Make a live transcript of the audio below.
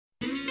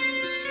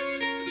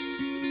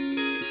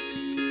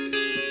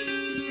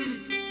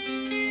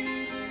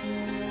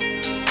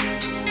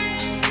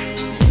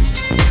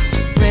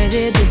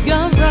did it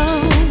go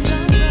wrong?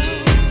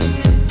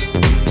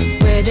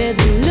 Where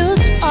did we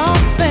lose our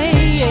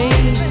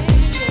faith?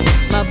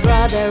 My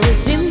brother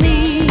is in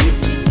need,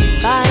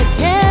 but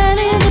can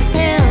he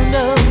depend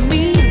on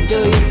me?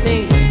 Do you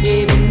think,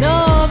 even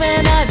though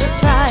when I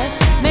try,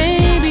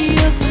 maybe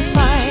you can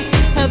find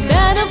a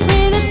better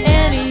friend than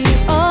any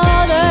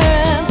other?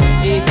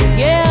 If you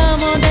get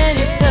more than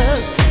you put,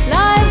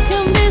 life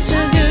can be so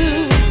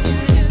good.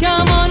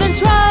 Come on and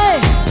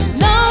try,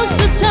 now's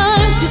the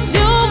time, 'cause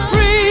you're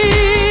free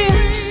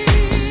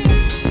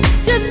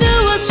to do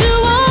what you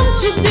want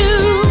to do.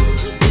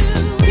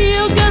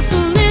 You got to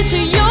live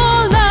your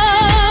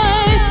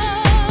life,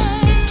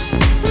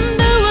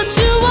 do what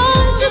you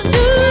want to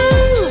do,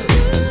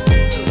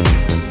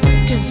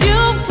 'cause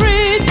you're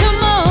free, come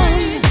on,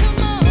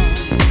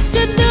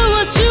 to do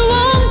what you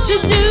want to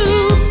do.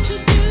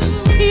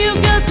 You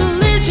got to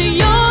live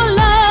your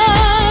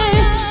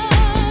life,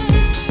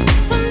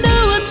 do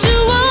what you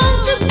want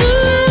to do.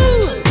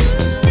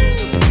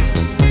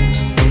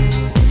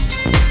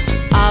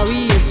 Are we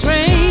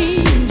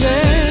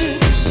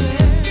strangers?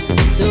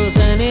 Does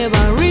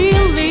anyone